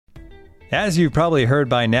As you've probably heard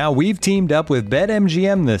by now, we've teamed up with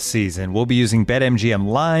BetMGM this season. We'll be using BetMGM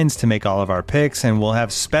lines to make all of our picks, and we'll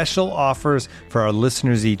have special offers for our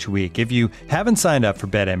listeners each week. If you haven't signed up for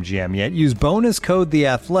BetMGM yet, use bonus code The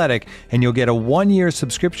Athletic, and you'll get a 1-year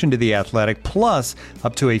subscription to The Athletic, plus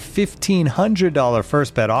up to a $1,500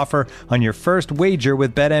 first bet offer on your first wager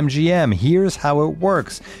with BetMGM. Here's how it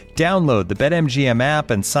works. Download the BetMGM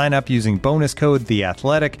app and sign up using bonus code The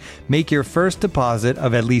Athletic. Make your first deposit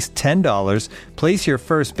of at least $10. Place your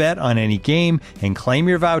first bet on any game and claim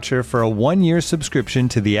your voucher for a 1-year subscription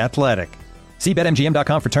to The Athletic. See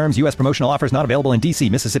BetMGM.com for terms. U.S. promotional offers not available in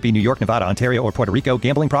D.C., Mississippi, New York, Nevada, Ontario, or Puerto Rico.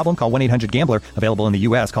 Gambling problem? Call 1-800-GAMBLER. Available in the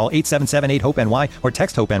U.S. Call 877-8-HOPE-NY or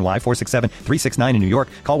text HOPE-NY 467-369 in New York.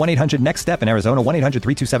 Call 1-800-NEXT-STEP in Arizona.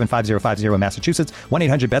 1-800-327-5050 in Massachusetts.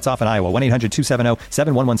 1-800-BETS-OFF in Iowa.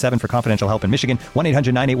 1-800-270-7117 for confidential help in Michigan.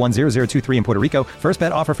 1-800-981-0023 in Puerto Rico. First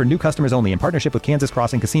bet offer for new customers only in partnership with Kansas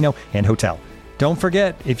Crossing Casino and Hotel. Don't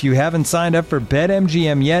forget, if you haven't signed up for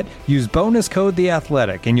BetMGM yet, use bonus code The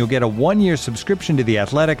Athletic, and you'll get a 1-year subscription to The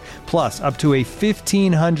Athletic, plus up to a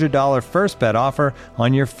 $1,500 first bet offer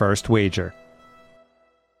on your first wager.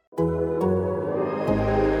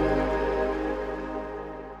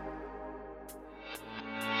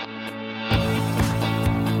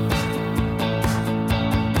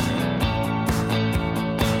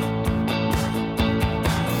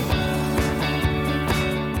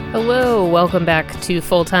 Hello, welcome back to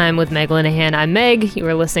Full Time with Meg Linehan. I'm Meg. You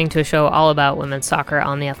are listening to a show all about women's soccer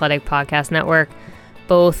on the Athletic Podcast Network.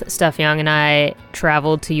 Both Steph Young and I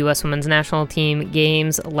traveled to U.S. Women's National Team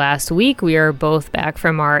games last week. We are both back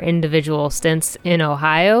from our individual stints in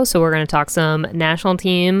Ohio, so we're going to talk some national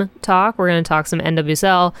team talk. We're going to talk some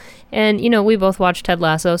NWSL, and we both watched Ted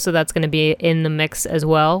Lasso, so that's going to be in the mix as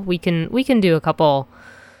well. We can do a couple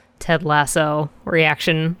Ted Lasso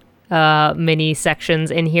reaction mini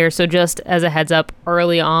sections in here. So just as a heads up,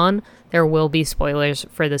 early on, there will be spoilers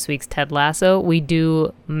for this week's Ted Lasso. We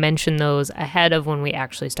do mention those ahead of when we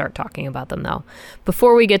actually start talking about them, though.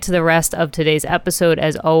 Before we get to the rest of today's episode,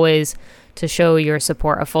 as always, to show your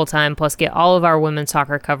support of Full Time, plus get all of our women's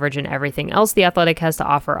soccer coverage and everything else The Athletic has to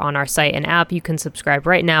offer on our site and app, you can subscribe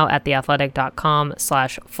right now at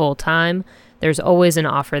theathletic.com/fulltime. There's always an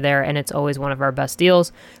offer there, and it's always one of our best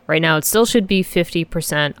deals. Right now, it still should be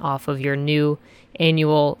 50% off of your new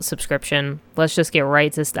annual subscription. Let's just get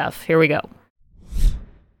right to Steph. Here we go.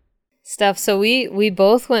 Steph, so we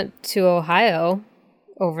both went to Ohio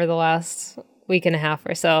over the last week and a half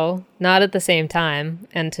or so, not at the same time,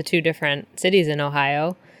 and to two different cities in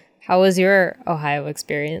Ohio. How was your Ohio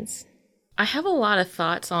experience? I have a lot of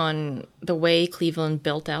thoughts on the way Cleveland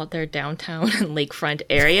built out their downtown and lakefront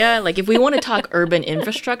area. Like, if we want to talk urban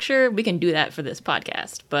infrastructure, we can do that for this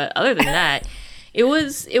podcast. But other than that, it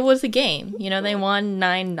was a game. They won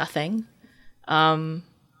 9-0. And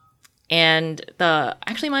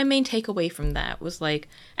my main takeaway from that was, like,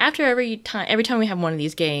 after every time we have one of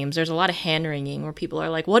these games, there's a lot of hand-wringing where people are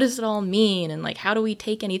like, what does it all mean? And, like, how do we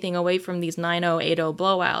take anything away from these 9-0, 8-0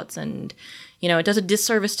 blowouts? And it does a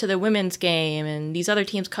disservice to the women's game, and these other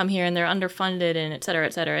teams come here and they're underfunded, and et cetera,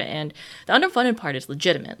 et cetera. And the underfunded part is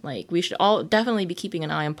legitimate. Like, we should all definitely be keeping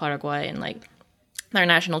an eye on Paraguay and, like, their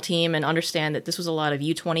national team, and understand that this was a lot of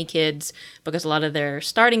U20 kids because a lot of their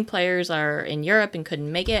starting players are in Europe and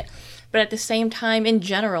couldn't make it. But at the same time, in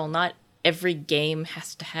general, not every game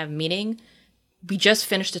has to have meaning. We just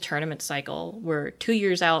finished a tournament cycle. We're 2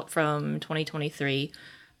 years out from 2023.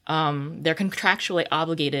 They're contractually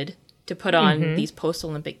obligated to put on these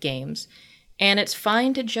post-Olympic games. And it's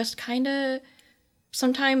fine to just kind of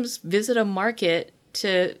sometimes visit a market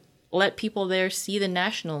to let people there see the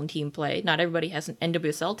national team play. Not everybody has an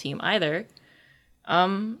NWSL team either.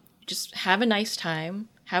 Just have a nice time,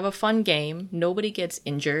 have a fun game, nobody gets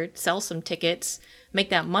injured, sell some tickets, make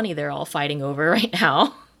that money they're all fighting over right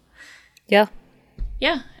now. Yeah.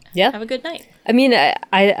 Have a good night. I mean,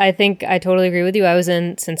 I think I totally agree with you. I was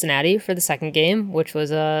in Cincinnati for the second game, which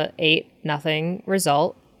was a 8-0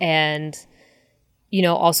 result. And,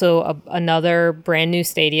 also another brand new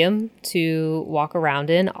stadium to walk around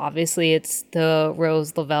in. Obviously, it's the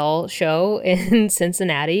Rose Lavelle show in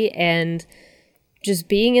Cincinnati. And just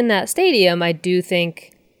being in that stadium, I do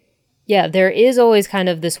think, there is always kind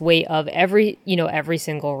of this weight of every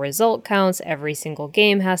single result counts. Every single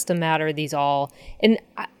game has to matter.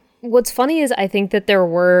 What's funny is I think that there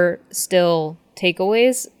were still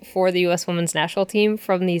takeaways for the U.S. Women's National Team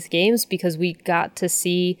from these games because we got to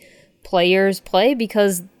see players play,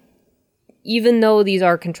 because even though these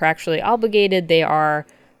are contractually obligated, they are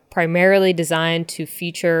primarily designed to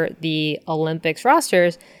feature the Olympics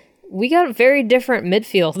rosters. we got very different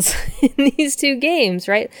midfields in these two games,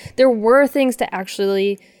 right? There were things to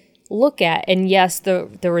actually look at. And yes, the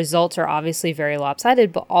results are obviously very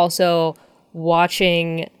lopsided, but also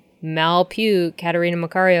watching Mal Pugh, Katarina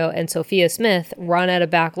Macario, and Sophia Smith run at a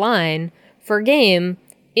back line for a game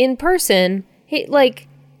in person, hey, like,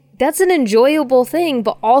 that's an enjoyable thing,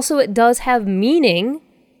 but also it does have meaning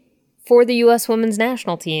for the U.S. women's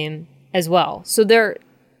national team as well. So they're,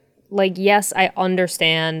 like, yes, I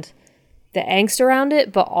understand the angst around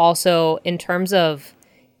it, but also in terms of,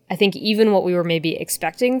 I think even what we were maybe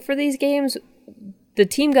expecting for these games, the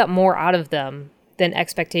team got more out of them than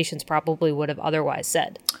expectations probably would have otherwise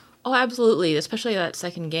said. Oh, absolutely. Especially that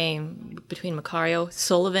second game between Macario,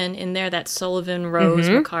 Sullivan in there, that Sullivan, Rose,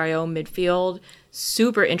 Macario midfield.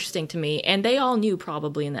 Super interesting to me. And they all knew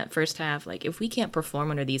probably in that first half, like, if we can't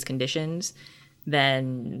perform under these conditions,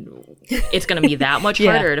 then it's going to be that much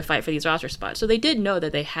harder to fight for these roster spots. So they did know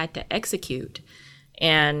that they had to execute.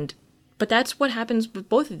 But that's what happens with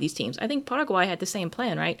both of these teams. I think Paraguay had the same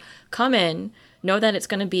plan, right? Come in, know that it's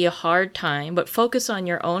going to be a hard time, but focus on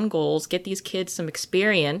your own goals, get these kids some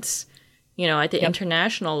experience, at the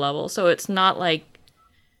international level. So it's not like,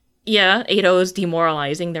 8-0 is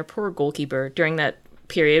demoralizing their poor goalkeeper during that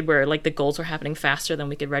period where, like, the goals were happening faster than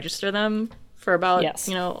we could register them for about,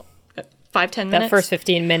 5-10 minutes. That first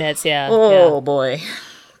 15 minutes, boy.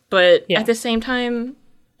 But at the same time,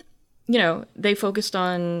 they focused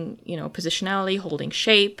on, positionality, holding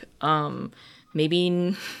shape,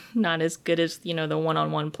 maybe not as good as, the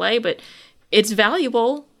one-on-one play, but it's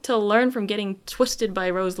valuable to learn from getting twisted by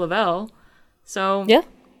Rose Lavelle. So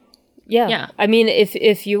yeah. I mean,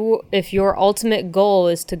 if your ultimate goal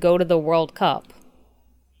is to go to the World Cup,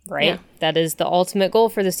 right? Yeah. That is the ultimate goal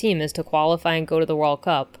for this team, is to qualify and go to the World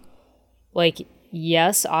Cup. Like,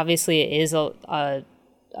 yes, obviously it is a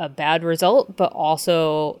bad result, but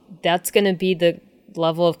also that's going to be the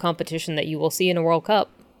level of competition that you will see in a World Cup.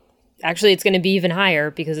 Actually, it's going to be even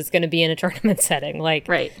higher because it's going to be in a tournament setting. Like,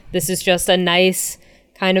 right. This is just a nice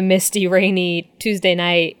kind of misty, rainy Tuesday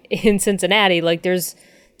night in Cincinnati. Like, there's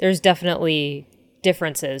definitely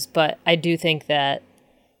differences, but I do think that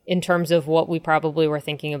in terms of what we probably were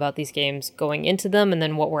thinking about these games going into them and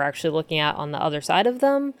then what we're actually looking at on the other side of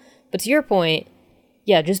them. But to your point,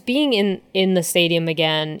 yeah, just being in the stadium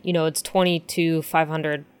again, it's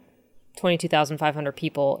 22,500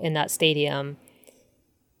 people in that stadium.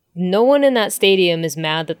 No one in that stadium is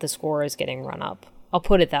mad that the score is getting run up. I'll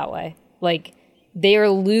put it that way. Like, they are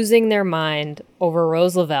losing their mind over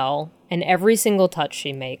Rose Lavelle and every single touch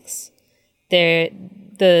she makes.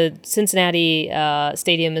 The Cincinnati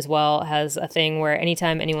stadium as well has a thing where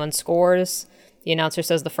anytime anyone scores, the announcer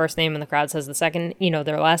says the first name and the crowd says the second,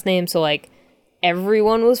 their last name. So, like,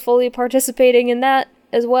 everyone was fully participating in that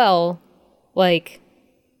as well. Like,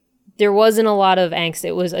 there wasn't a lot of angst.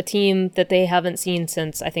 It was a team that they haven't seen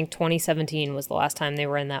since, I think, 2017 was the last time they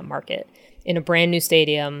were in that market, in a brand new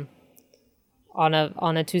stadium on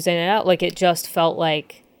a Tuesday night out. Like, it just felt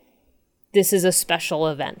like this is a special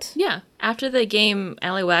event. Yeah. After the game,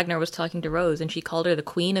 Allie Wagner was talking to Rose, and she called her the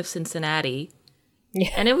Queen of Cincinnati. Yeah.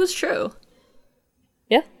 And it was true.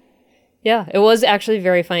 Yeah. Yeah, it was actually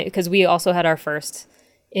very funny because we also had our first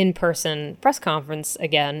in-person press conference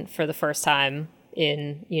again for the first time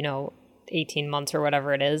in, 18 months or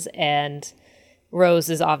whatever it is. And Rose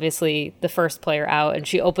is obviously the first player out, and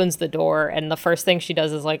she opens the door, and the first thing she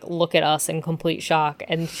does is, like, look at us in complete shock.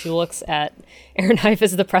 And she looks at Erin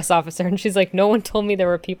Heifetz, the press officer, and she's like, no one told me there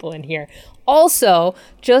were people in here. Also,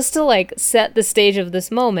 just to, like, set the stage of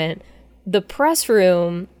this moment, the press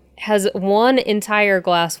room has one entire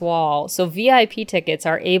glass wall, so VIP tickets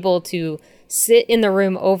are able to sit in the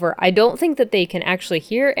room over. I don't think that they can actually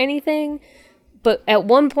hear anything, but at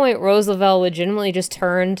one point, Rose Lavelle legitimately just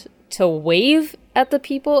turned to wave at the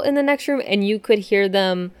people in the next room, and you could hear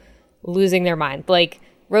them losing their mind. Like,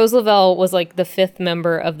 Rose Lavelle was, like, the fifth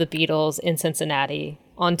member of the Beatles in Cincinnati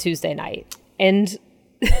on Tuesday night, and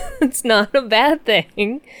it's not a bad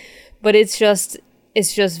thing, but it's just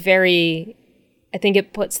very... I think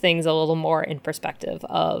it puts things a little more in perspective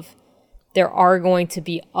of there are going to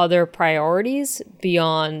be other priorities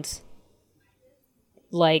beyond,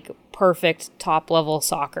 like, perfect top-level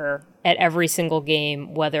soccer at every single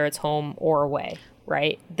game, whether it's home or away,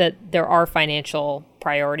 right? That there are financial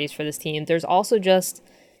priorities for this team. There's also just,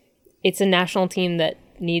 it's a national team that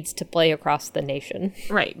needs to play across the nation.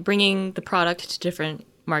 Right, bringing the product to different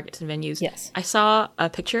markets and venues. Yes. I saw a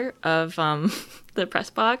picture of the press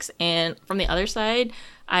box, and from the other side,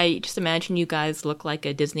 I just imagine you guys look like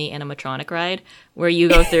a Disney animatronic ride where you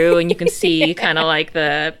go through and you can see kind of like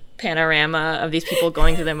the panorama of these people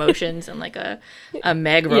going through the motions and like a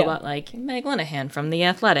Meg robot like Meg Linehan from The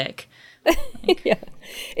Athletic. Like, yeah.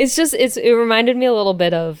 It reminded me a little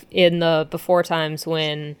bit of in the before times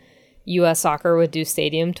when US Soccer would do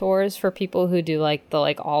stadium tours for people who do like the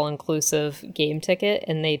like all-inclusive game ticket,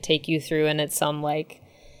 and they take you through, and it's some like,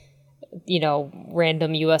 you know,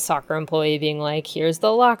 random US Soccer employee being like, here's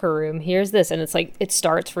the locker room, here's this, and it's like it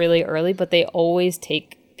starts really early, but they always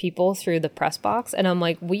take people through the press box, and I'm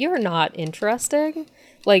like, we are not interesting.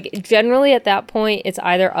 Like generally at that point it's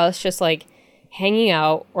either us just like hanging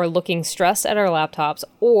out or looking stressed at our laptops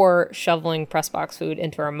or shoveling press box food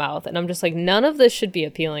into our mouth, and I'm just like, none of this should be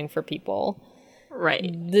appealing for people. Right.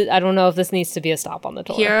 I don't know if this needs to be a stop on the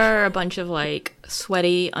tour. Here are a bunch of like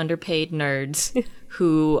sweaty, underpaid nerds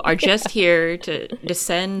who are just here to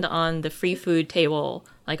descend on the free food table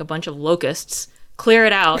like a bunch of locusts, clear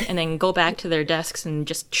it out, and then go back to their desks and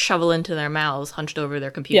just shovel into their mouths, hunched over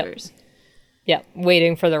their computers. Yeah,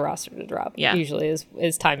 waiting for the roster to drop. Yeah. Usually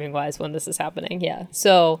is timing wise when this is happening. Yeah.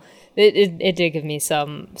 So it did give me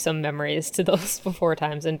some memories to those before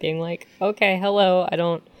times and being like, okay,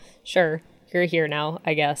 hello, sure, you're here now,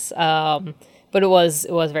 I guess. But it was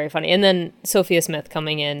very funny. And then Sophia Smith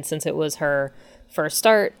coming in, since it was her first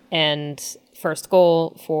start and first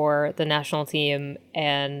goal for the national team,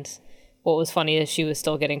 and what was funny is she was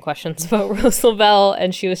still getting questions about Rose Lavelle,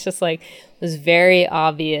 and she was just like, it was very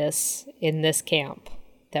obvious in this camp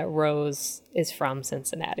that Rose is from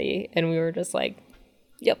Cincinnati. And we were just like,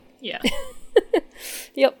 yep. Yeah.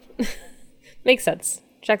 Yep. Makes sense.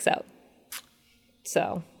 Checks out.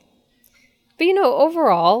 So, but you know,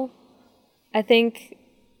 overall, I think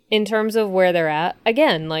in terms of where they're at,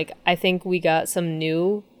 again, like, I think we got some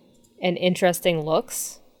new and interesting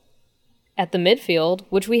looks at the midfield,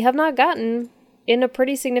 which we have not gotten in a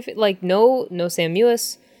pretty significant, like, no Sam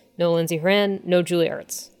Mewis, no Lindsey Horan, no Julie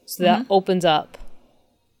Ertz. So that opens up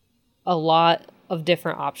a lot of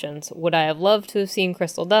different options. Would I have loved to have seen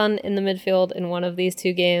Crystal Dunn in the midfield in one of these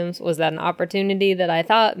two games? Was that an opportunity that I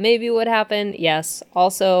thought maybe would happen? Yes.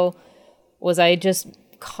 Also, was I just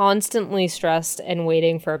constantly stressed and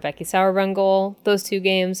waiting for a Becky Sauerbrunn goal those two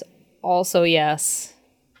games? Also, yes.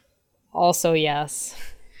 Also, yes.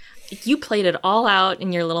 You played it all out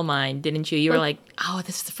in your little mind, didn't you? You were like, oh,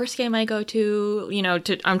 this is the first game I go to. You know,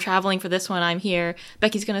 I'm traveling for this one. I'm here.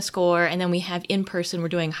 Becky's going to score. And then we have in person. We're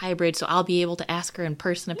doing hybrid. So I'll be able to ask her in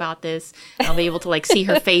person about this. I'll be able to like see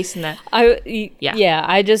her face. And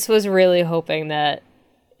I just was really hoping that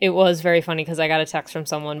it was very funny, because I got a text from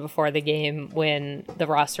someone before the game when the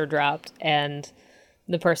roster dropped. And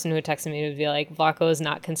the person who texted me would be like, Vlaco is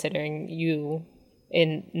not considering you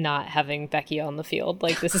in not having Becky on the field.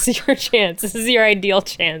 Like, this is your chance. This is your ideal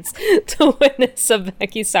chance to witness a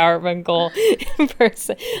Becky Sauerbrunn goal in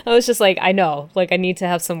person. I was just like, I know. Like, I need to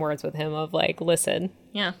have some words with him of like, listen.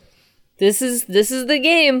 Yeah. This is the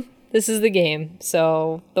game. This is the game.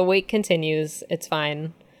 So the wait continues. It's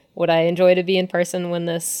fine. Would I enjoy to be in person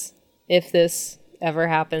if this ever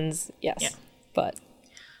happens? Yes. Yeah. But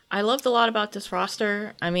I loved a lot about this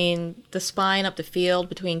roster. I mean, the spine up the field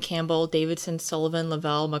between Campbell, Davidson, Sullivan,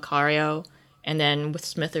 Lavelle, Macario, and then with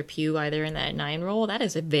Smith or Pugh either in that 9 role, that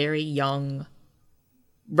is a very young,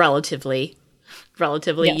 relatively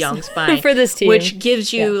young spine. For this team. Which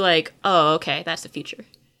gives you like, oh, okay, that's the future.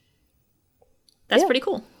 That's pretty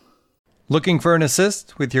cool. Looking for an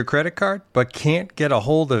assist with your credit card, but can't get a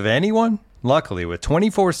hold of anyone? Luckily, with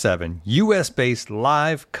 24/7 US-based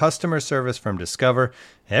live customer service from Discover,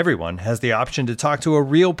 everyone has the option to talk to a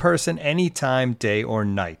real person anytime, day or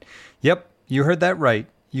night. Yep, you heard that right.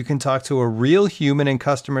 You can talk to a real human in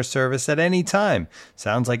customer service at any time.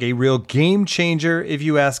 Sounds like a real game changer if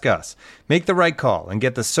you ask us. Make the right call and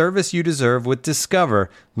get the service you deserve with Discover.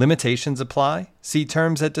 Limitations apply. See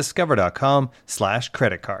terms at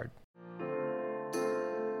discover.com/creditcard.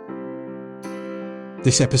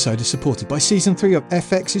 This episode is supported by Season 3 of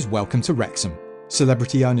FX's Welcome to Wrexham.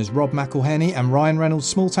 Celebrity owners Rob McElhenney and Ryan Reynolds'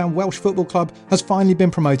 small-town Welsh football club has finally been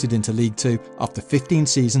promoted into League 2 after 15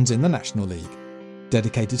 seasons in the National League.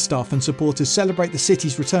 Dedicated staff and supporters celebrate the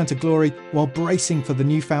city's return to glory while bracing for the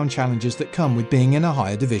newfound challenges that come with being in a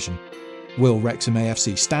higher division. Will Wrexham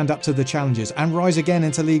AFC stand up to the challenges and rise again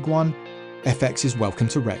into League 1? FX's Welcome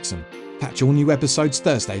to Wrexham. Catch all new episodes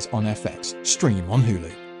Thursdays on FX. Stream on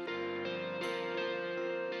Hulu.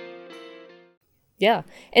 Yeah.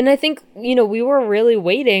 And I think, you know, we were really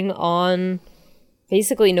waiting on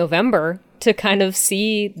basically November to kind of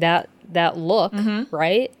see that look,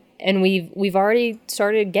 right? And we've already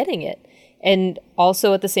started getting it. And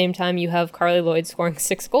also at the same time, you have Carly Lloyd scoring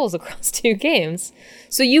 6 goals across 2 games.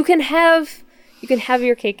 So you can have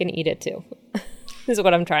your cake and eat it too. is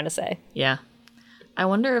what I'm trying to say. Yeah. I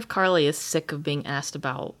wonder if Carly is sick of being asked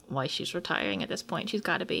about why she's retiring at this point. She's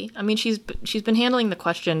got to be. I mean, she's been handling the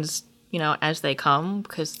questions, as they come,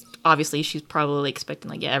 because obviously she's probably expecting,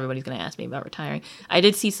 like, yeah, everybody's going to ask me about retiring. I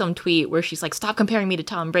did see some tweet where she's like, stop comparing me to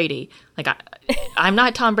Tom Brady. Like, I'm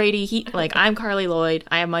not Tom Brady. I'm Carly Lloyd.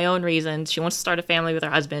 I have my own reasons. She wants to start a family with her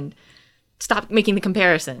husband. Stop making the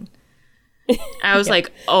comparison. I was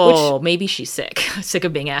like, maybe she's sick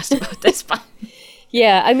of being asked about this.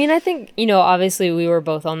 Yeah, I mean, I think, obviously we were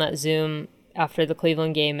both on that Zoom after the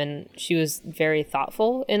Cleveland game, and she was very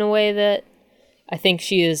thoughtful in a way that I think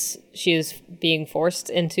she is being forced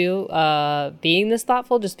into being this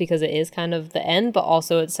thoughtful, just because it is kind of the end, but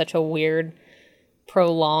also it's such a weird,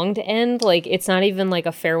 prolonged end. Like, it's not even like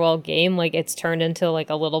a farewell game. Like, it's turned into like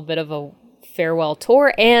a little bit of a farewell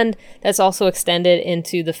tour, and that's also extended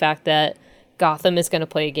into the fact that Gotham is going to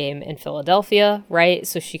play a game in Philadelphia, right?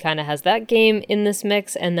 So she kind of has that game in this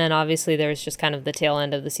mix. And then obviously there's just kind of the tail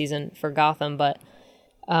end of the season for Gotham. But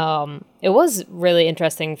it was really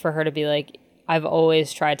interesting for her to be like, I've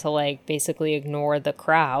always tried to like basically ignore the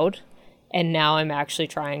crowd. And now I'm actually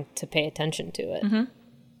trying to pay attention to it.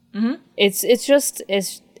 Mm-hmm. Mm-hmm.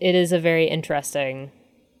 It is a very interesting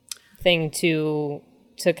thing to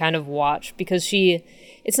kind of watch, because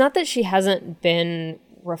it's not that she hasn't been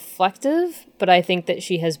reflective, but I think that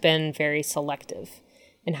she has been very selective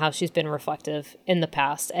in how she's been reflective in the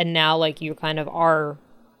past. And now, like, you kind of are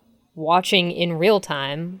watching in real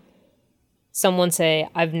time someone say,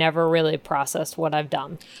 I've never really processed what I've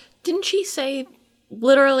done. Didn't she say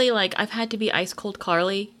literally, like, I've had to be ice cold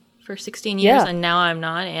Carly for 16 years and now I'm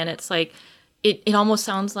not? And it's like, it almost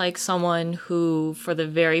sounds like someone who for the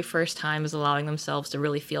very first time is allowing themselves to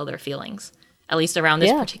really feel their feelings, at least around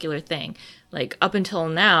this particular thing. Like, up until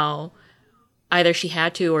now, either she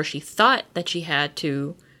had to or she thought that she had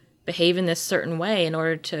to behave in this certain way in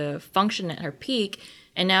order to function at her peak.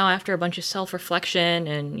 And now, after a bunch of self-reflection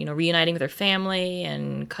and, reuniting with her family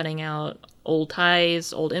and cutting out old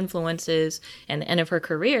ties, old influences, and the end of her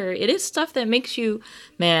career, it is stuff that makes you,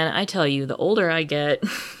 man, I tell you, the older I get,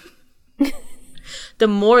 the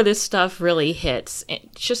more this stuff really hits.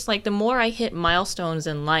 It's just like the more I hit milestones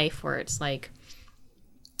in life where it's like,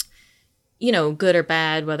 good or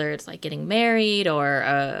bad, whether it's like getting married or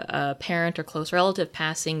a parent or close relative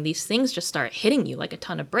passing, these things just start hitting you like a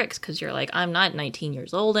ton of bricks, because you're like, I'm not 19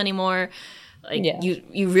 years old anymore. Like,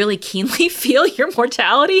 you really keenly feel your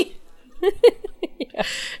mortality.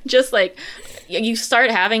 Just like you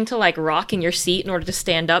start having to like rock in your seat in order to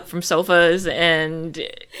stand up from sofas, and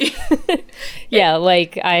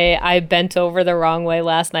like I bent over the wrong way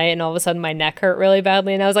last night, and all of a sudden my neck hurt really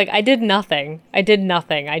badly, and I was like, I did nothing.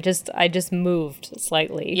 I just moved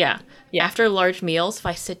slightly. Yeah. After large meals, if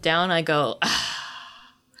I sit down, I go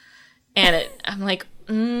and I'm like,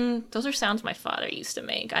 those are sounds my father used to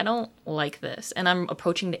make. I don't like this. And I'm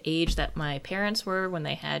approaching the age that my parents were when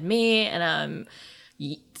they had me. And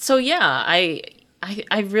so yeah, I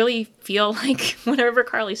really feel like whenever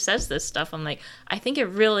Carly says this stuff, I'm like, I think it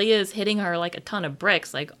really is hitting her like a ton of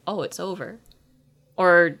bricks. Like, oh, it's over.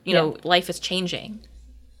 Or, life is changing.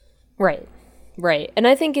 Right. And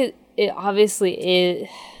I think it obviously is,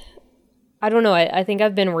 I don't know. I think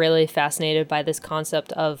I've been really fascinated by this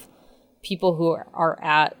concept of people who are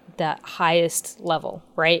at that highest level,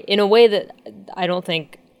 right? In a way that I don't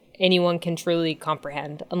think anyone can truly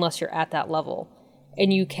comprehend unless you're at that level.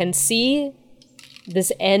 And you can see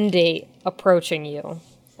this end date approaching you.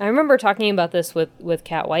 I remember talking about this with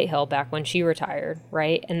Kat Whitehill back when she retired,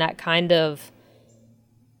 right? And that kind of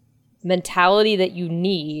mentality that you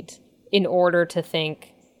need in order to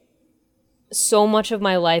think, so much of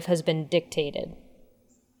my life has been dictated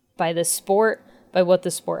by the sport, by what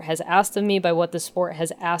the sport has asked of me, by what the sport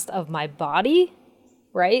has asked of my body,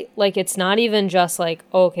 right? Like, it's not even just like,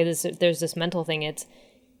 oh, okay, there's this mental thing. It's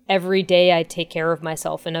every day I take care of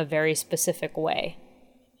myself in a very specific way.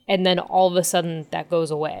 And then all of a sudden that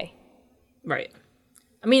goes away. Right.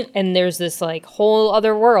 I mean, and there's this like whole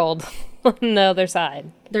other world on the other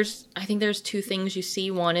side. I think there's two things you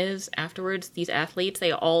see. One is afterwards, these athletes,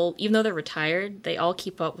 they all, even though they're retired, they all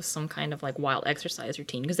keep up with some kind of like wild exercise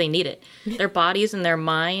routine because they need it. Their bodies and their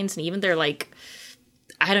minds and even their like,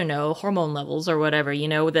 I don't know, hormone levels or whatever, the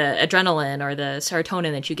adrenaline or the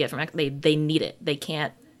serotonin that you get from they need it.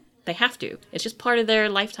 They have to. It's just part of their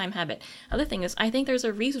lifetime habit. Other thing is, I think there's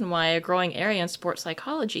a reason why a growing area in sports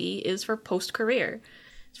psychology is for post-career.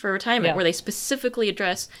 It's for retirement, where they specifically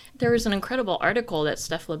address... There was an incredible article that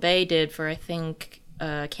Steph LeBay did for, I think,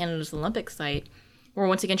 Canada's Olympic site, where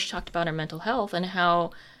once again she talked about her mental health and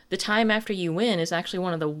how the time after you win is actually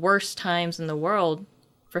one of the worst times in the world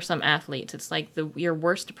for some athletes. It's like your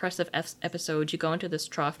worst depressive episode, you go into this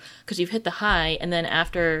trough because you've hit the high, and then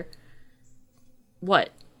after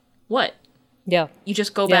what? Yeah. You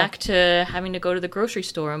just go back to having to go to the grocery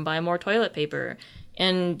store and buy more toilet paper.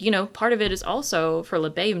 And, part of it is also, for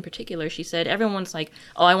LeBay in particular, she said, everyone's like,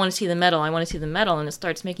 oh, I want to see the medal, I want to see the medal. And it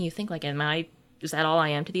starts making you think, like, is that all I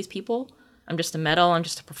am to these people? I'm just a medal, I'm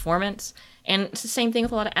just a performance. And it's the same thing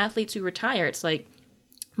with a lot of athletes who retire. It's like,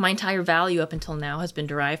 my entire value up until now has been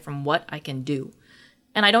derived from what I can do.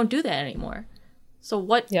 And I don't do that anymore. So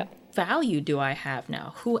what value do I have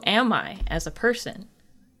now? Who am I as a person?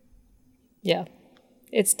 Yeah.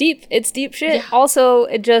 It's deep shit. Yeah. Also,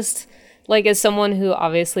 it just, like, as someone who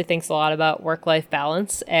obviously thinks a lot about work-life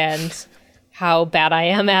balance and how bad I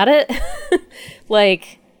am at it,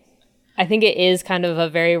 like, I think it is kind of a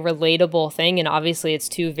very relatable thing. And obviously it's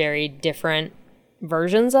two very different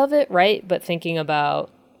versions of it, right? But thinking about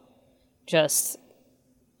just,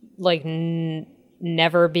 like,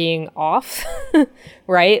 never being off,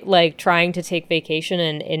 right? Like, trying to take vacation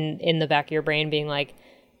and in the back of your brain being like,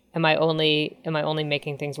 am I only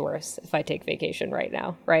making things worse if I take vacation right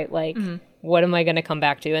now, right? Like, what am I going to come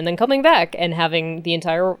back to? And then coming back and having the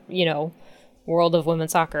entire, world of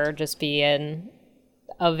women's soccer just be in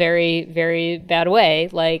a very, very bad way.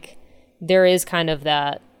 Like, there is kind of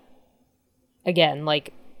that, again,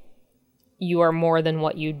 like, you are more than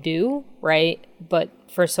what you do, right? But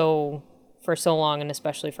for so long, and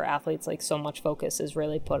especially for athletes, like, so much focus is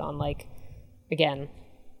really put on, like, again,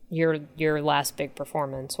 your last big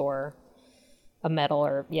performance or a medal,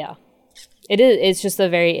 or it's just a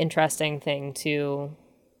very interesting thing to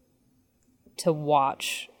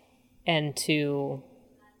watch and to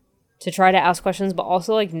try to ask questions, but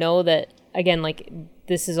also, like, know that, again, like,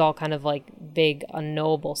 this is all kind of, like, big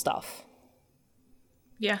unknowable stuff.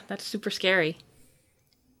 Yeah, that's super scary.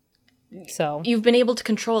 So you've been able to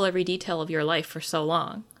control every detail of your life for so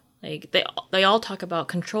long. Like, they all talk about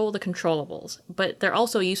control the controllables, but they're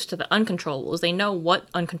also used to the uncontrollables. They know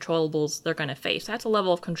what uncontrollables they're going to face. That's a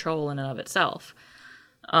level of control in and of itself.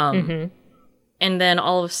 And then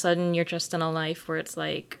all of a sudden you're just in a life where it's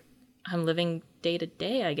like, I'm living day to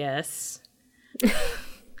day, I guess.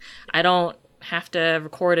 I don't have to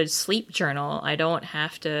record a sleep journal. I don't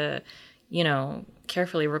have to,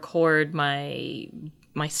 carefully record my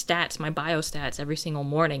stats, my biostats every single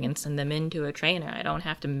morning and send them into a trainer. I don't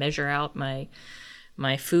have to measure out my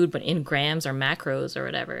food, but in grams or macros or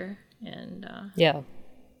whatever. And yeah.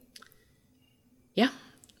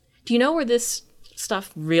 Do you know where this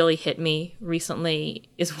stuff really hit me recently?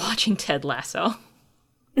 Is watching Ted Lasso.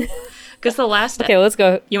 Because the last okay, let's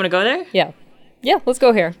go. You want to go there? Yeah, let's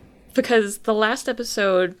go here. Because the last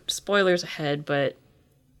episode, spoilers ahead, but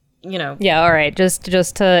Yeah, all right. Just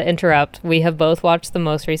to interrupt, we have both watched the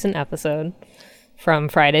most recent episode from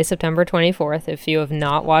Friday, September 24th. If you have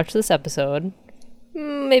not watched this episode,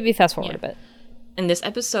 maybe fast forward a bit. And this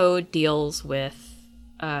episode deals with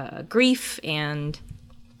grief and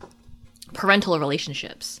parental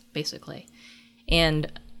relationships, basically.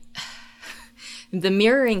 And the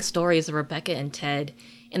mirroring stories of Rebecca and Ted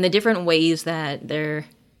and the different ways that their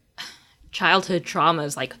childhood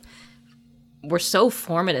traumas, like, were so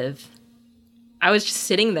formative. I was just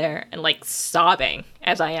sitting there and, like, sobbing,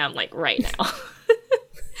 as I am, like, right now.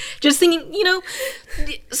 Just thinking,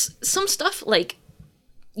 some stuff, like,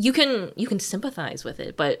 you can sympathize with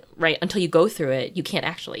it, but right until you go through it, you can't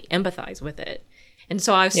actually empathize with it. And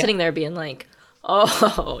so I was sitting there being like,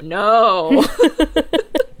 oh no.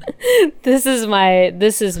 This is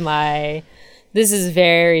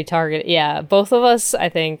very targeted. Yeah, both of us, I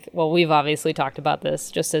think, well, we've obviously talked about this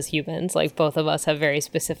just as humans. Like, both of us have very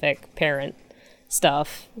specific parent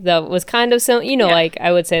stuff that was kind of, like,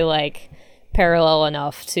 I would say, like, parallel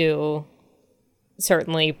enough to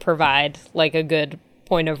certainly provide, like, a good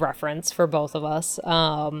point of reference for both of us.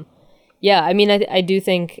 I mean, I do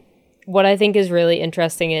think, what I think is really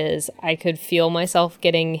interesting is I could feel myself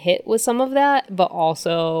getting hit with some of that, but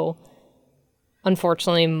also,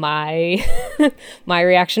 unfortunately, my my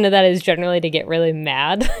reaction to that is generally to get really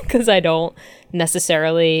mad because I don't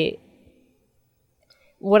necessarily.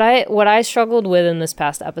 What I struggled with in this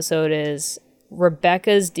past episode is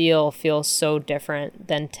Rebecca's deal feels so different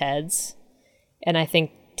than Ted's, and I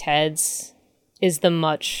think Ted's is the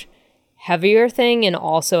much heavier thing, and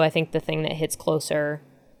also I think the thing that hits closer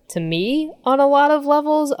to me on a lot of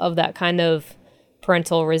levels of that kind of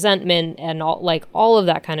parental resentment and all of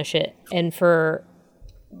that kind of shit. And for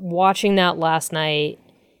watching that last night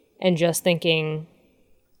and just thinking,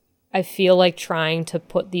 I feel like trying to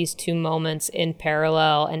put these two moments in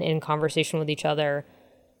parallel and in conversation with each other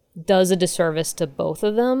does a disservice to both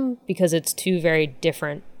of them because it's two very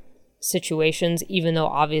different situations, even though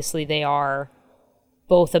obviously they are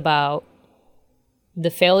both about the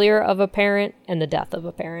failure of a parent and the death of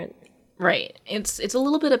a parent. Right. It's a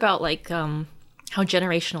little bit about like how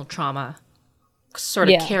generational trauma sort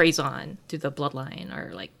of carries on through the bloodline,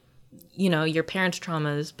 or like, you know, your parents'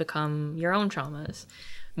 traumas become your own traumas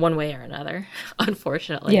one way or another,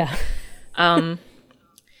 unfortunately. Yeah.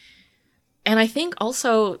 And I think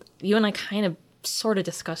also you and I kind of sort of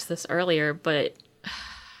discussed this earlier, but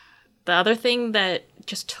the other thing that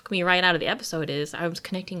just took me right out of the episode is I was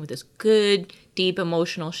connecting with this good, deep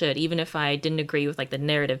emotional shit, even if I didn't agree with like the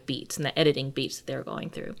narrative beats and the editing beats that they were going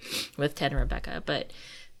through with Ted and Rebecca. But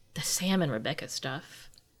the Sam and Rebecca stuff,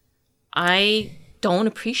 I don't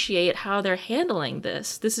appreciate how they're handling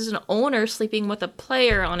this. This is an owner sleeping with a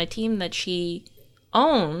player on a team that she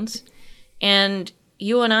owns, and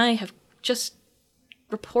you and I have just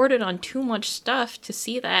reported on too much stuff to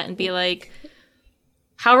see that and be like,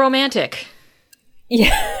 how romantic.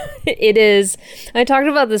 Yeah, it is. I talked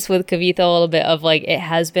about this with Kavitha a little bit of like, it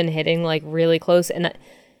has been hitting like really close. And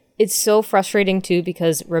it's so frustrating too,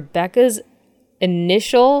 because Rebecca's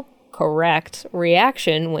initial correct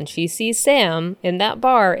reaction when she sees Sam in that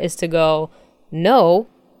bar is to go, no,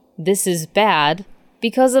 this is bad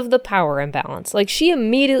because of the power imbalance. Like, she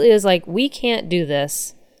immediately is like, we can't do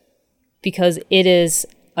this because it is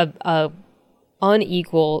a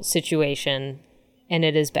unequal situation and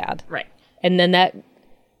it is bad. Right. And then that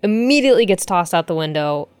immediately gets tossed out the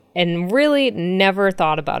window and really never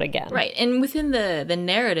thought about again. Right. And within the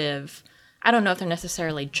narrative, I don't know if they're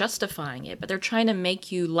necessarily justifying it, but they're trying to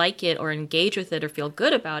make you like it or engage with it or feel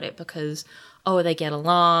good about it because, oh, they get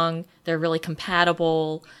along, they're really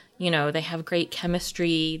compatible, you know, they have great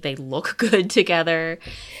chemistry, they look good together.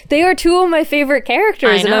 They are two of my favorite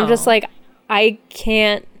characters, and I'm just like, I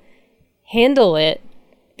can't handle it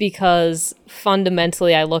because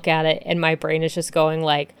fundamentally I look at it and my brain is just going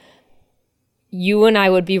like, you and I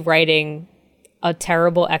would be writing a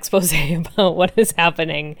terrible expose about what is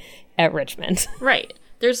happening at Richmond. Right.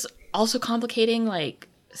 There's also complicating, like,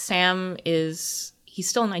 Sam he's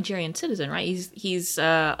still a Nigerian citizen, right? He's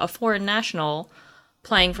a foreign national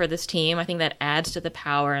playing for this team. I think that adds to the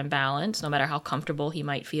power imbalance, no matter how comfortable he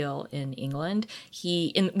might feel in England.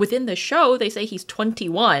 Within the show, they say he's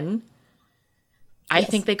 21. I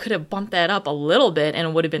think they could have bumped that up a little bit and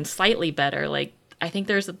it would have been slightly better. Like, I think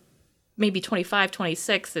there's maybe 25,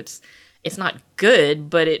 26. It's not good,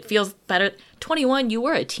 but it feels better. 21, you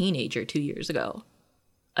were a teenager 2 years ago.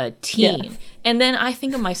 A teen. Yeah. And then I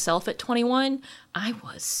think of myself at 21, I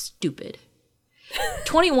was stupid.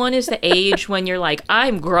 21 is the age when you're like,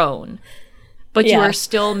 I'm grown, but you are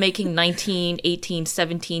still making 19, 18,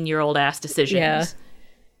 17-year-old ass decisions.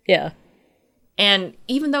 Yeah. And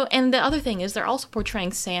even though, and the other thing is they're also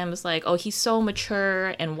portraying Sam as like, oh, he's so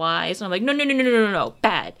mature and wise. And I'm like, no.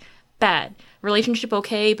 Bad. Relationship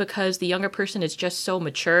okay because the younger person is just so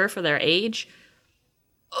mature for their age.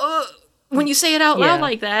 When you say it out loud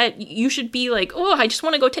like that, you should be like, oh, I just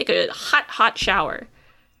want to go take a hot shower.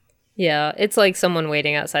 Yeah, it's like someone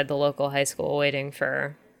waiting outside the local high school waiting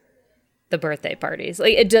for the birthday parties.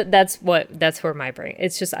 Like, that's where my brain,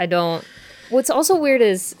 it's just, I don't, what's also weird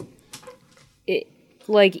is,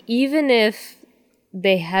 like, even if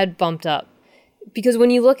they had bumped up, because when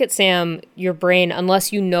you look at Sam, your brain,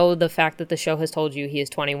 unless you know the fact that the show has told you he is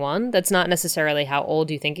 21, that's not necessarily how old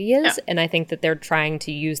you think he is. Yeah. And I think that they're trying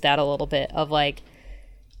to use that a little bit of like,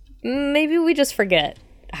 maybe we just forget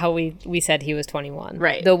how we said he was 21.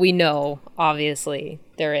 Right. Though we know, obviously,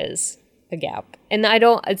 there is a gap. And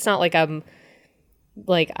it's not like I'm,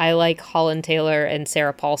 like, I like Holland Taylor and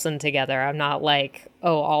Sarah Paulson together. I'm not like,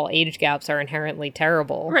 oh, all age gaps are inherently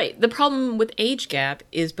terrible. Right. The problem with age gap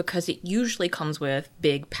is because it usually comes with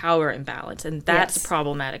big power imbalance, and that's the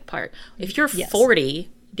problematic part. If you're 40,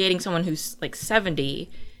 dating someone who's like 70,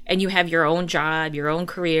 and you have your own job, your own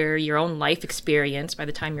career, your own life experience by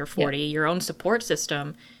the time you're 40, your own support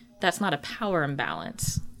system, that's not a power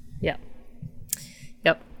imbalance. Yep.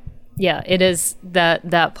 Yeah, it is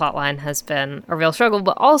that plot line has been a real struggle,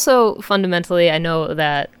 but also fundamentally, I know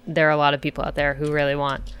that there are a lot of people out there who really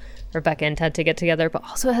want Rebecca and Ted to get together, but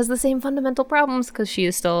also has the same fundamental problems because she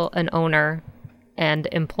is still an owner and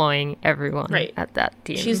employing everyone at that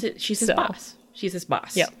team. She's his boss. She's his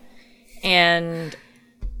boss. Yep. And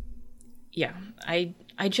yeah, I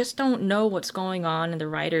just don't know what's going on in the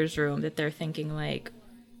writer's room that they're thinking like,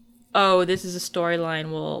 oh, this is a storyline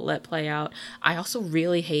we'll let play out. I also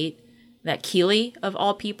really hate that Keely, of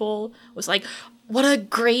all people, was like, what a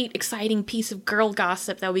great, exciting piece of girl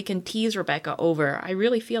gossip that we can tease Rebecca over. I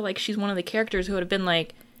really feel like she's one of the characters who would have been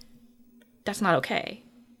like, that's not okay.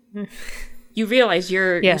 You realize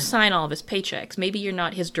you Yeah. sign all of his paychecks. Maybe you're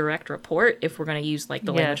not his direct report if we're going to use like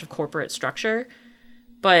the language of corporate structure,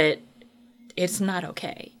 but it's not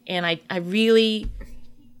okay. And I really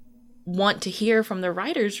want to hear from the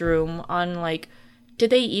writers' room on like, did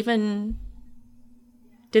they even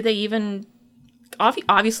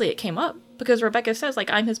obviously it came up because Rebecca says like,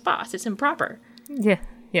 I'm his boss. It's improper. Yeah.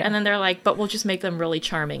 Yeah. And then they're like, but we'll just make them really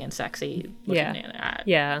charming and sexy.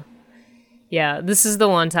 Yeah. Yeah. This is the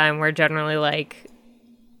one time where generally like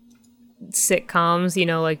sitcoms, you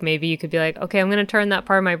know, like maybe you could be like, okay, I'm going to turn that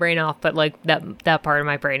part of my brain off. But like that part of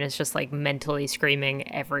my brain is just like mentally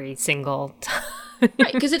screaming every single time.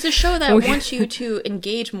 Right, because it's a show that wants you to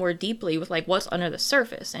engage more deeply with like what's under the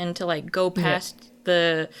surface and to like go past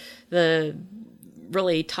the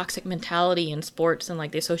really toxic mentality in sports and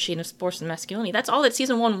like the association of sports and masculinity. That's all that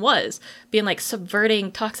season 1 was, being like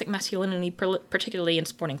subverting toxic masculinity, particularly in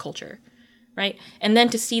sporting culture, right? And then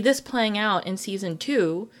to see this playing out in season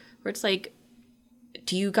 2, where it's like,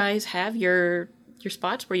 do you guys have your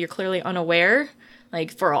spots where you're clearly unaware?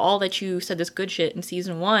 Like for all that you said this good shit in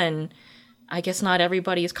season 1, I guess not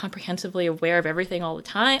everybody is comprehensively aware of everything all the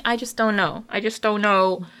time. I just don't know. I just don't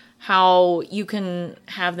know how you can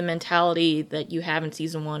have the mentality that you have in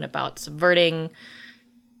season 1 about subverting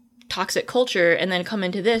toxic culture and then come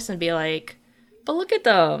into this and be like, but look at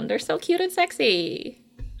them. They're so cute and sexy.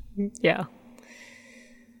 Yeah.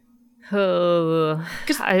 Oh,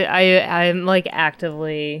 I'm like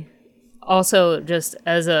actively. Also, just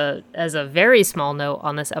as a very small note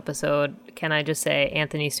on this episode, can I just say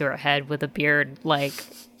Anthony Stewart Head with a beard like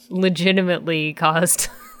legitimately caused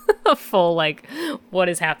a full like what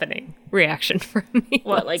is happening reaction from me.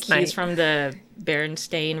 What, like night. He's from the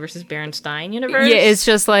Berenstain versus Berenstein universe? Yeah, it's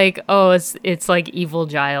just like, oh, it's like evil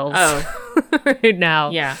Giles right now.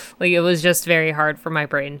 Yeah. Like it was just very hard for my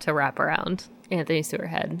brain to wrap around Anthony Stewart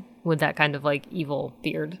Head with that kind of like evil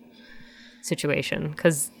beard situation,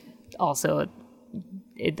 because also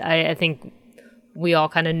I think we all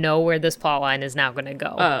kind of know where this plot line is now going to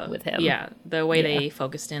go with him. Yeah, the way they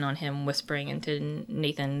focused in on him whispering into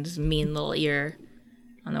Nathan's mean little ear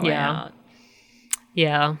on the way out.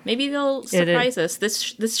 Yeah. Maybe they'll surprise us.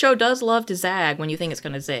 This show does love to zag when you think it's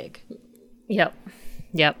going to zig. Yep.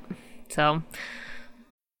 So...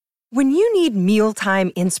 When you need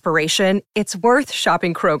mealtime inspiration, it's worth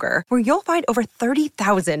shopping Kroger, where you'll find over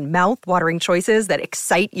 30,000 mouth-watering choices that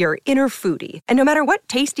excite your inner foodie. And no matter what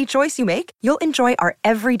tasty choice you make, you'll enjoy our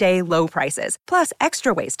everyday low prices, plus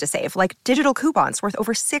extra ways to save, like digital coupons worth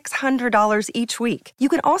over $600 each week. You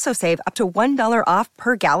can also save up to $1 off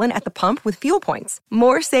per gallon at the pump with fuel points.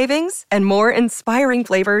 More savings and more inspiring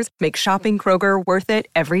flavors make shopping Kroger worth it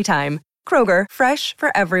every time. Kroger, fresh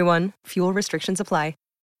for everyone. Fuel restrictions apply.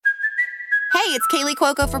 Hey, it's Kaylee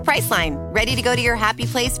Cuoco for Priceline. Ready to go to your happy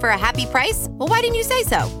place for a happy price? Well, why didn't you say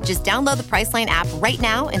so? Just download the Priceline app right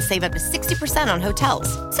now and save up to 60% on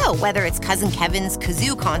hotels. So whether it's Cousin Kevin's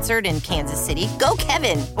Kazoo Concert in Kansas City, go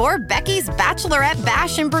Kevin, or Becky's Bachelorette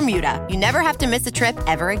Bash in Bermuda, you never have to miss a trip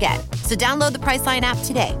ever again. So download the Priceline app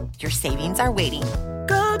today. Your savings are waiting.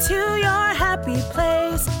 Go to your happy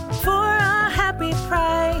place for a happy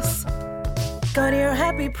price. Go to your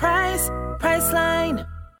happy price, Priceline.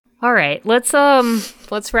 All right, let's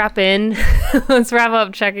wrap in. Let's wrap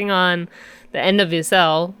up checking on the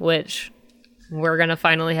NWSL, which we're gonna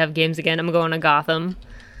finally have games again. I'm going to Gotham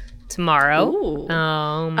tomorrow. Ooh.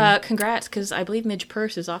 Congrats, because I believe Midge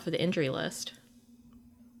Purse is off of the injury list.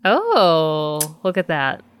 Oh, look at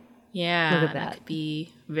that! Yeah, look at that could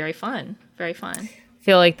be very fun. Very fun. I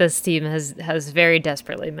feel like this team has very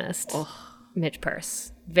desperately missed Midge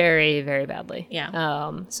Purse very, very badly.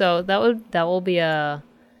 Yeah. So that will be a,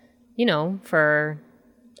 for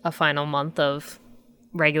a final month of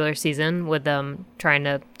regular season with them trying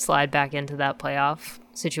to slide back into that playoff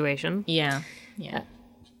situation. Yeah.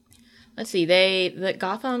 Let's see. The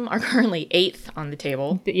Gotham are currently 8th on the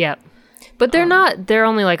table. Yeah. But they're not. They're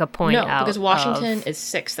only like a point out. No, because Washington is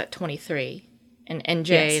 6th at 23, and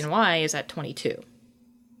NJ and Y is at 22.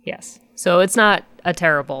 Yes. So it's not a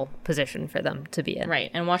terrible position for them to be in. Right.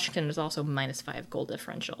 And Washington is also -5 goal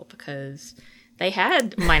differential because they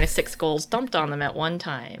had -6 goals dumped on them at one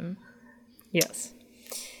time. Yes.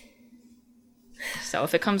 So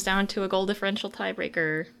if it comes down to a goal differential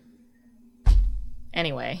tiebreaker,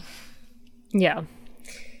 anyway. Yeah.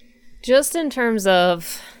 Just in terms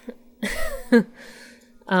of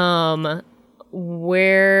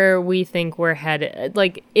where we think we're headed,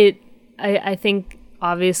 I think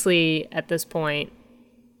obviously at this point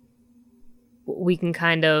we can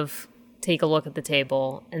kind of take a look at the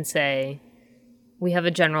table and say we have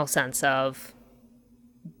a general sense of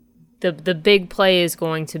the big play is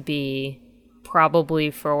going to be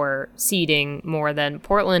probably for seeding more than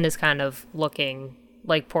Portland is kind of looking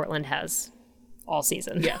like Portland has all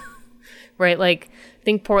season. Yeah. Right? Like, I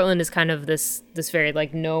think Portland is kind of this very,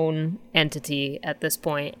 like, known entity at this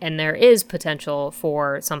point, and there is potential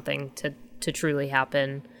for something to truly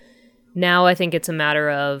happen. Now I think it's a matter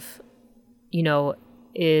of, you know,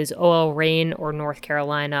 is OL Reign or North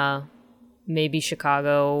Carolina, maybe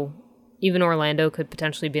Chicago, even Orlando could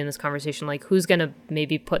potentially be in this conversation. Like, who's going to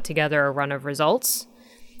maybe put together a run of results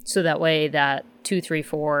so that way that 2, 3,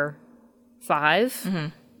 4,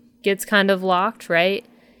 5 gets kind of locked, right?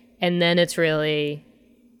 And then it's really,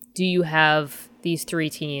 do you have these 3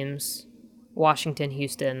 teams, Washington,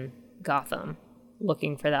 Houston, Gotham,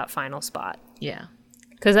 looking for that final spot? Yeah.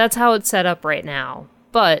 Because that's how it's set up right now.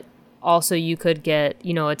 But also you could get,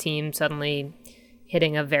 you know, a team suddenly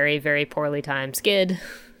hitting a very, very poorly timed skid.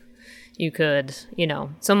 You could, you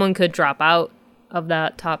know, someone could drop out of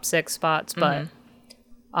that top 6 spots, but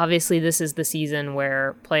obviously this is the season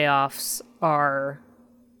where playoffs are,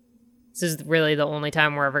 this is really the only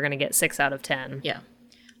time we're ever going to get 6 out of 10. Yeah.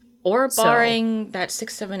 Or barring that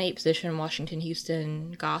 6, 7, 8 position, Washington,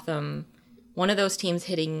 Houston, Gotham, one of those teams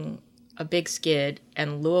hitting a big skid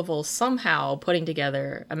and Louisville somehow putting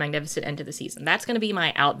together a magnificent end to the season. That's going to be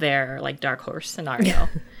my out there, like, dark horse scenario.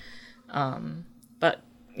 But,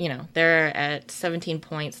 you know, they're at 17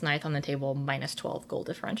 points, 9th on the table, minus 12 goal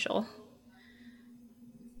differential.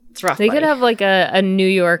 It's rough. They could have, like, a New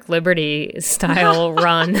York Liberty style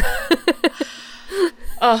run.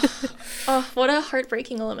 Oh, what a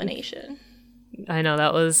heartbreaking elimination. I know,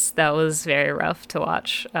 that was very rough to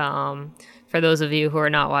watch. For those of you who are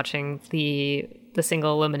not watching the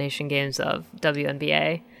single elimination games of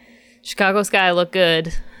WNBA, Chicago Sky looked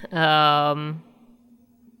good.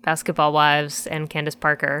 Basketball Wives and Candace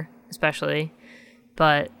Parker especially.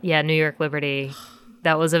 But yeah, New York Liberty,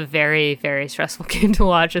 that was a very, very stressful game to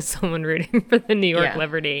watch as someone rooting for the New York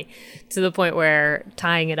Liberty, to the point where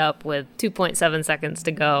tying it up with 2.7 seconds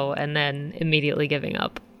to go and then immediately giving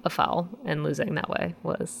up a foul and losing that way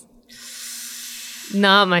was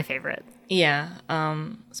not my favorite. Yeah,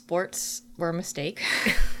 sports were a mistake,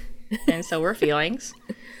 and so were feelings,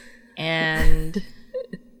 and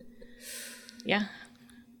yeah,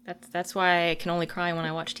 that's why I can only cry when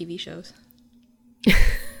I watch TV shows.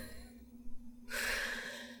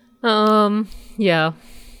 Yeah.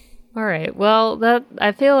 All right. Well, that,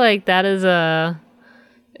 I feel like that is a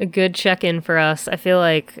good check-in for us. I feel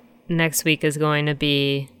like next week is going to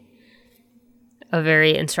be a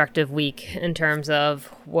very instructive week in terms of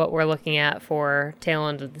what we're looking at for tail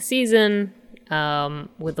end of the season.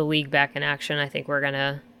 With the league back in action, I think we're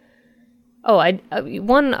gonna.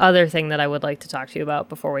 One other thing that I would like to talk to you about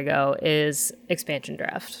before we go is expansion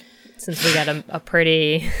draft, since we got a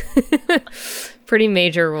pretty pretty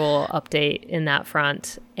major rule update in that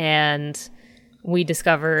front, and we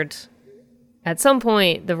discovered at some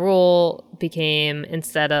point the rule became,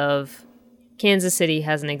 instead of Kansas City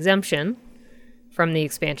has an exemption from the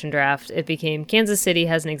expansion draft, it became Kansas City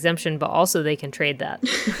has an exemption, but also they can trade that.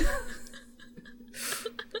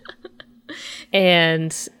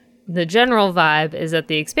 And the general vibe is that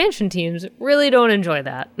the expansion teams really don't enjoy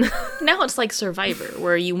that. Now it's like Survivor,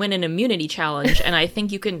 where you win an immunity challenge, and I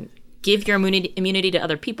think you can give your immunity to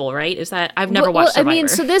other people, right? Is that, I've never watched Survivor. I mean,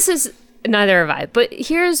 so this is, neither have I. But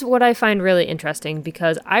here's what I find really interesting,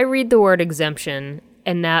 because I read the word exemption,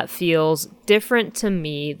 and that feels different to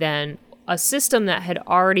me than a system that had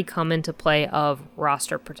already come into play of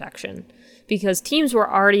roster protection. Because teams were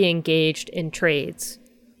already engaged in trades,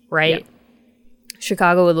 right? Yeah.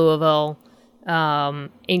 Chicago with Louisville,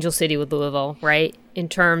 Angel City with Louisville, right? In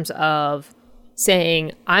terms of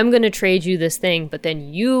saying, I'm going to trade you this thing, but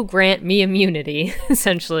then you grant me immunity,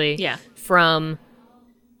 essentially, from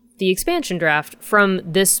the expansion draft from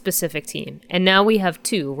this specific team. And now we have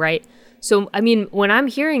 2, right? So, I mean, when I'm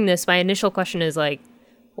hearing this, my initial question is like,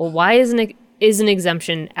 well, why is an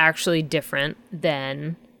exemption actually different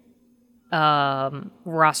than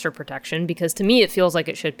roster protection? Because to me it feels like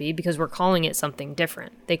it should be, because we're calling it something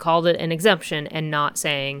different. They called it an exemption and not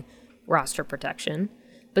saying roster protection.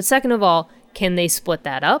 But second of all, can they split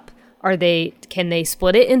that up? Can they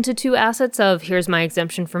split it into 2 assets of, here's my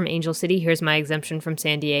exemption from Angel City, here's my exemption from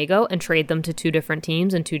San Diego, and trade them to 2 different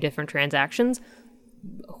teams and 2 different transactions?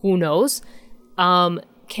 Who knows?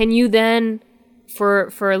 Can you then, for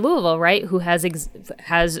Louisville, right, who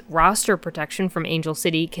has roster protection from Angel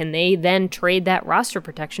City, can they then trade that roster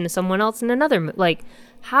protection to someone else in another? Like,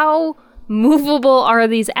 how movable are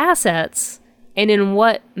these assets, and in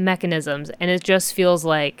what mechanisms? And it just feels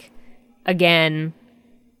like, again,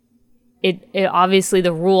 it obviously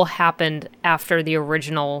the rule happened after the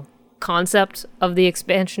original concept of the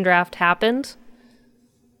expansion draft happened.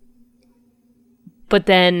 But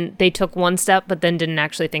then they took one step, but then didn't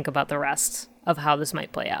actually think about the rest of how this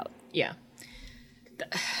might play out. Yeah.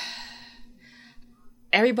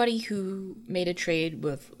 Everybody who made a trade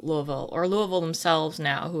with Louisville, or Louisville themselves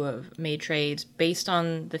now, who have made trades based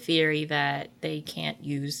on the theory that they can't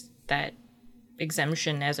use that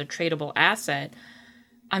exemption as a tradable asset,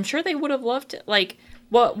 I'm sure they would have loved to, like,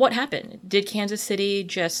 what happened? Did Kansas City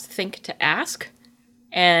just think to ask?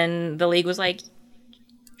 And the league was like,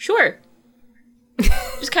 sure.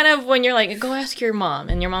 Just kind of when you're like, go ask your mom,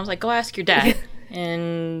 and your mom's like, go ask your dad.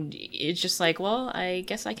 And it's just like, well, I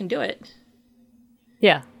guess I can do it.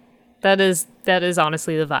 Yeah. That is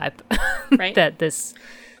honestly the vibe. Right? that this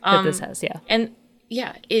has, yeah. And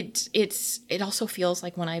yeah, it also feels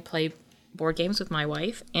like when I play board games with my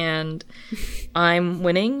wife and I'm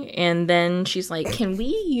winning, and then she's like, can we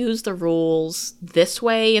use the rules this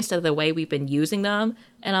way instead of the way we've been using them?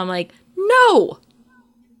 And I'm like, no.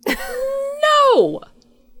 No!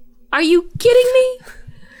 Are you kidding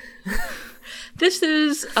me? This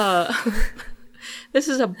is a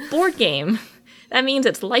board game. That means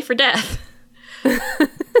it's life or death.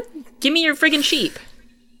 Give me your friggin' sheep.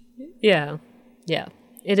 Yeah. Yeah.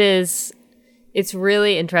 It is. It's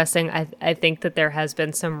really interesting. I think that there has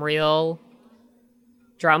been some real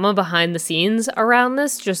drama behind the scenes around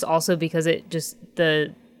this, just also because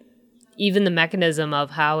even the mechanism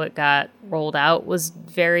of how it got rolled out was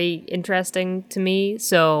very interesting to me.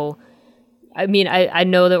 So, I mean, I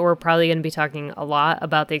know that we're probably going to be talking a lot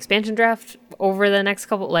about the expansion draft over the next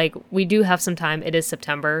couple, like, we do have some time. It is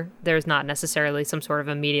September. There's not necessarily some sort of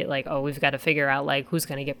immediate, like, oh, we've got to figure out, like, who's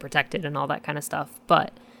going to get protected and all that kind of stuff.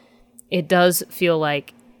 But it does feel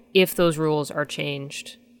like if those rules are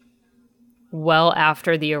changed well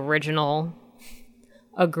after the original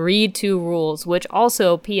agreed to rules, which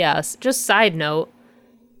also, P.S., just side note,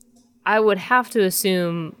 I would have to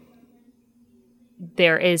assume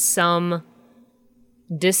there is some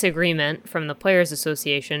disagreement from the Players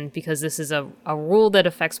Association, because this is a rule that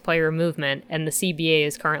affects player movement, and the CBA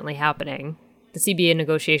is currently happening. The CBA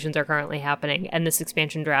negotiations are currently happening, and this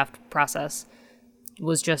expansion draft process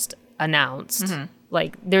was just announced. Mm-hmm.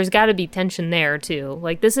 Like, there's got to be tension there, too.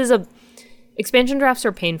 Like, expansion drafts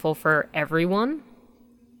are painful for everyone.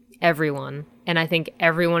 And I think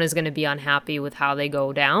everyone is going to be unhappy with how they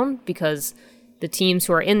go down, because the teams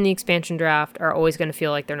who are in the expansion draft are always going to feel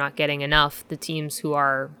like they're not getting enough. The teams who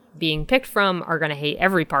are being picked from are going to hate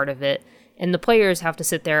every part of it. And the players have to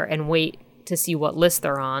sit there and wait to see what list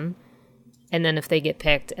they're on. And then if they get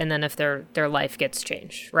picked, and then if their life gets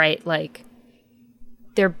changed, right? Like,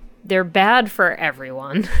 they're bad for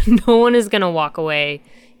everyone. No one is going to walk away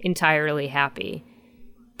entirely happy.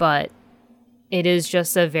 But it is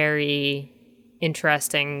just a very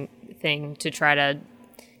interesting thing to try to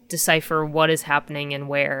decipher what is happening and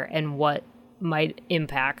where, and what might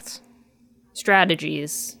impact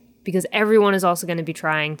strategies, because everyone is also going to be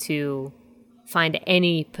trying to find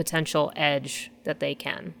any potential edge that they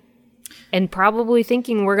can, and probably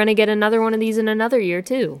thinking we're going to get another one of these in another year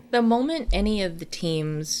too. The moment any of the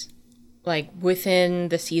teams, like, within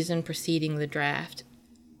the season preceding the draft,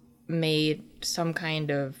 made some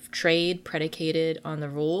kind of trade predicated on the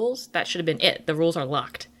rules, that should have been it. The rules are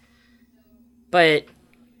locked. But,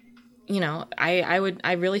 you know,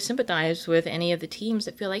 I really sympathize with any of the teams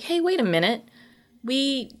that feel like, hey, wait a minute,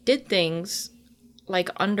 we did things like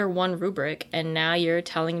under one rubric, and now you're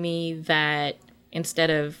telling me that instead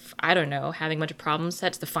of, I don't know, having a bunch of problem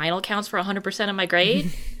sets, the final counts for 100% of my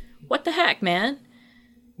grade? What the heck, man?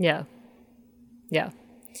 Yeah.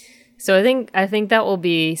 So I think that will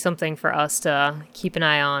be something for us to keep an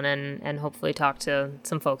eye on, and hopefully talk to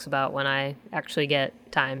some folks about when I actually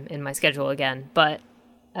get time in my schedule again. But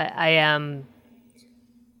I am...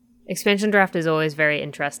 Expansion draft is always very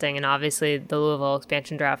interesting, and obviously the Louisville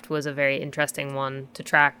expansion draft was a very interesting one to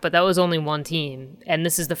track, but that was only one team, and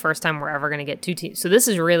this is the first time we're ever going to get two teams. So this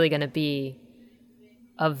is really going to be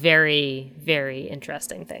a very, very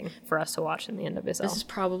interesting thing for us to watch in the NWSL. This is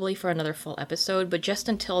probably for another full episode, but just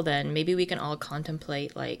until then, maybe we can all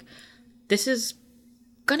contemplate, like, this is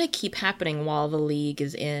gonna keep happening while the league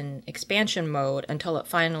is in expansion mode until it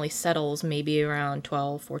finally settles maybe around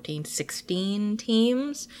 12, 14, 16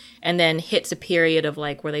 teams, and then hits a period of,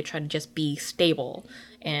 like, where they try to just be stable.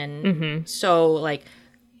 And so, like,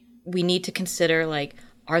 we need to consider, like,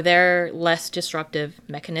 are there less disruptive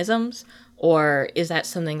mechanisms? Or is that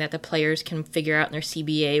something that the players can figure out in their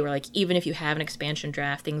CBA, where, like, even if you have an expansion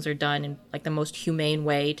draft, things are done in, like, the most humane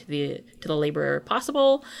way to the laborer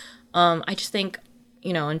possible? I just think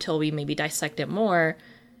until we maybe dissect it more,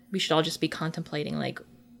 we should all just be contemplating, like,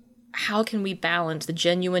 how can we balance the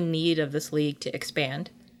genuine need of this league to expand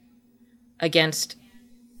against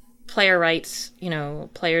player rights,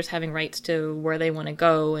 players having rights to where they want to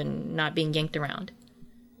go and not being yanked around.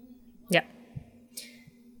 Yeah.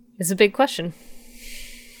 It's a big question.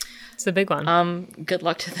 It's a big one. Good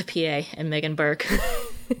luck to the PA and Megan Burke.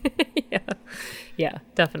 Yeah,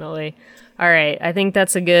 definitely. All right. I think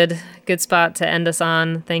that's a good spot to end us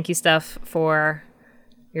on. Thank you, Steph, for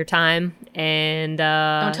your time. And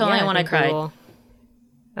don't tell anyone I cried.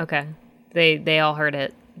 Okay. They all heard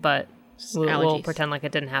it, but we'll pretend like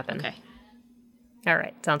it didn't happen. Okay. All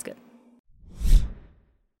right. Sounds good.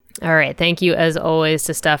 All right. Thank you, as always,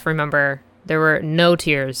 to Steph. Remember, there were no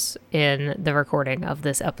tears in the recording of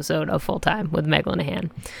this episode of Full Time with Meg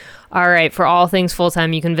Linehan. All right. For all things Full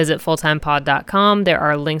Time, you can visit fulltimepod.com. There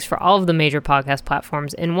are links for all of the major podcast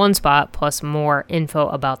platforms in one spot, plus more info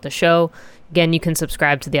about the show. Again, you can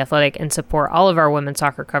subscribe to The Athletic and support all of our women's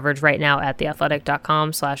soccer coverage right now at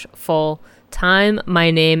theathletic.com/fulltime. My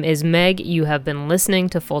name is Meg. You have been listening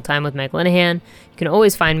to Full Time with Meg Linehan. You can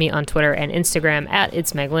always find me on Twitter and Instagram at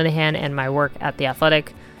It's Meg Linehan and my work at The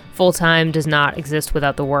Athletic. Full Time does not exist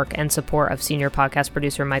without the work and support of senior podcast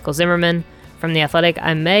producer Michael Zimmerman. From The Athletic,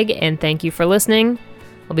 I'm Meg, and thank you for listening.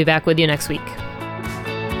 I'll be back with you next week.